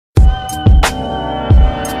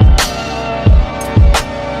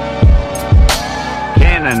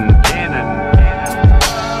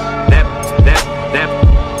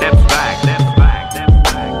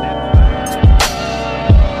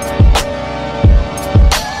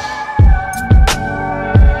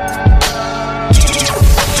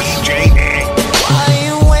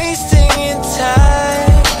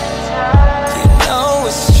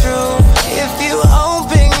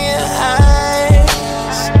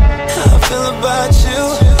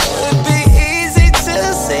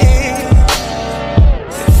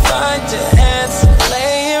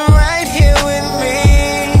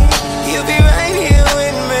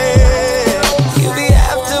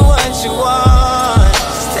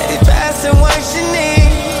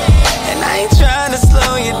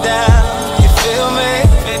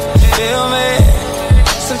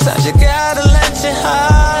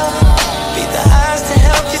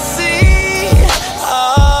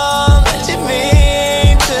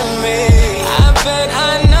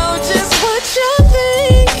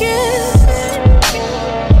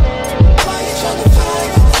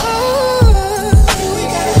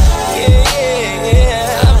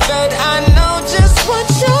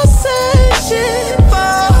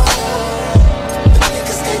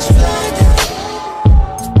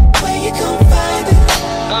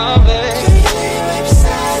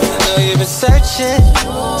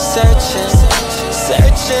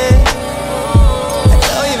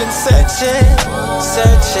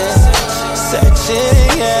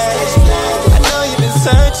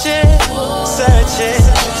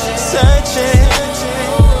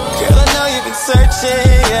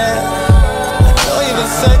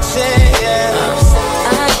searching, yeah.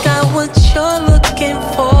 I got what you're looking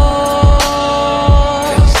for.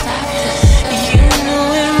 You knew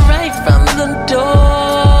it right from the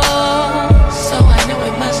door, so I know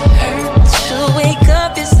it must hurt to wake up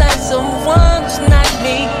beside someone who's not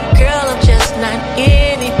me. Girl, I'm just not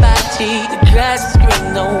anybody. The grass is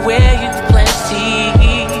green nowhere you plant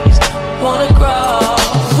seeds. Wanna grow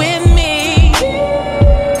with me?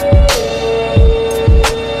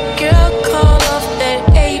 Girl, call off that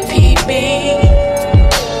APB.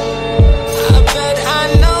 I bet I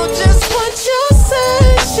know just what you're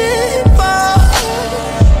searching for.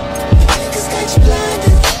 Niggas got you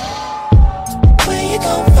blinded. Where you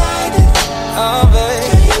gon' find it? Oh, babe,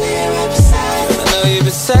 Girl, you lay right beside it. I know you've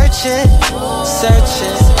been searching,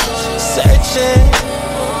 searching, searching.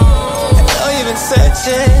 I know you've been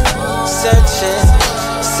searching, searching,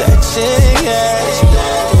 searching, yeah.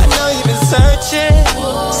 I know you've been searching,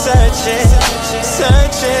 searching,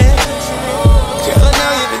 searching. Girl, I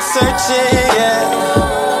know you've been searching, yeah.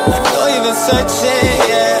 I know you've been searching,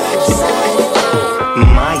 yeah.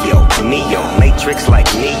 Mayo, Neo, Matrix like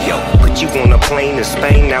Neo. Put you on a plane to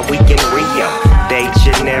Spain, now we in Rio. De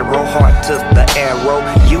Janeiro, heart to the arrow.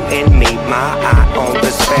 You and me, my eye on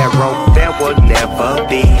the sparrow. There will never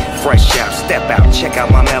be fresh out, step out, check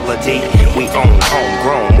out my melody. We own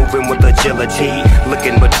homegrown, moving with agility,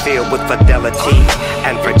 looking but feel with fidelity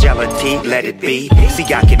and fragility. Let it be. See,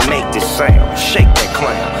 I can make this sound, shake that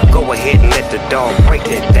clown. Go ahead and let the dog break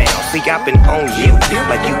that down. See, I've been on you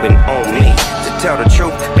like you've been on me. To tell the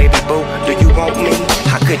truth, baby boo, do you want me?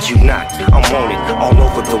 How could you not? I'm on it, all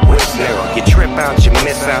over the whiz now. You trip out, you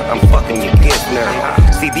miss out, I'm fucking your kids now.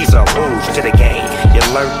 See, these are rules to the game. You're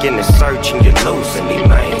lurking and searching, you're losing me,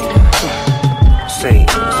 man. See,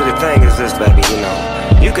 the thing is this, baby, you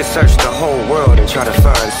know, you could search the whole world and try to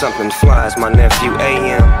find something fly as my nephew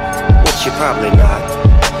AM, which you're probably not.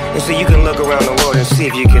 And so you can look around the world and see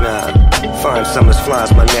if you can find something as fly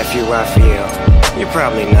as my nephew Raphael. You're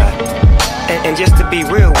probably not. And just to be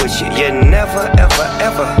real with you, you're never, ever,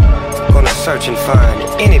 ever gonna search and find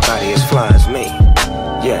anybody as fly as me.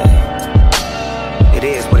 Yeah, it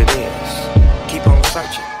is what it is. Keep on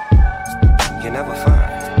searching. You never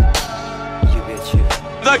find. You bitch, you.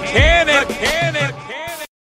 The Cannon.